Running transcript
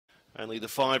Only the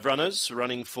 5 runners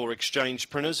running for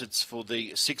exchange printers. It's for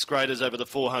the 6th graders over the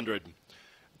 400.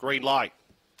 Green light,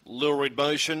 lure in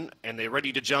motion, and they're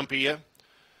ready to jump here.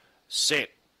 Set.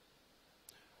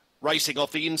 Racing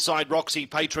off the inside, Roxy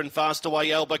Patron fast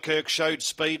away. Albuquerque showed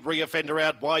speed. Reoffender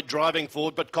out wide, driving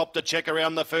forward, but copped a check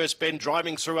around the first bend.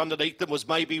 Driving through underneath them was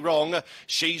Maybe Wrong.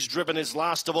 She's Driven is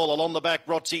last of all. Along the back,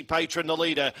 Roxy Patron the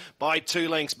leader by 2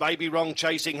 lengths. Maybe Wrong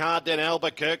chasing hard, then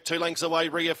Albuquerque. 2 lengths away,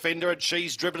 Reoffender, and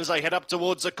She's Driven as they head up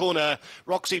towards the corner.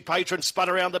 Roxy Patron spun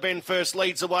around the bend first,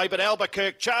 leads away, but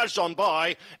Albuquerque charged on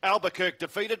by. Albuquerque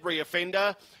defeated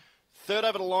Reoffender. Third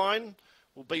over the line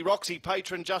will be Roxy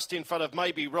Patron just in front of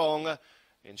Maybe Wrong,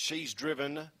 and She's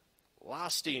Driven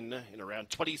last in around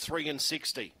 23 and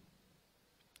 60.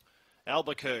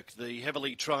 Albuquerque, the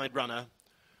heavily tried runner,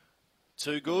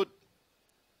 too good.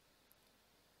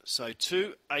 So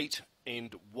 2, 8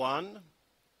 and 1.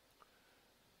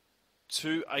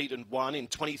 2, 8 and 1 in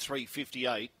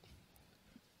 23.58.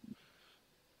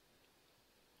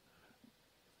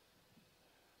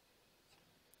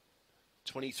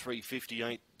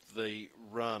 $23.58 the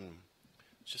run.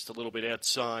 Just a little bit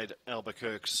outside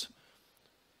Albuquerque's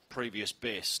previous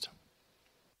best.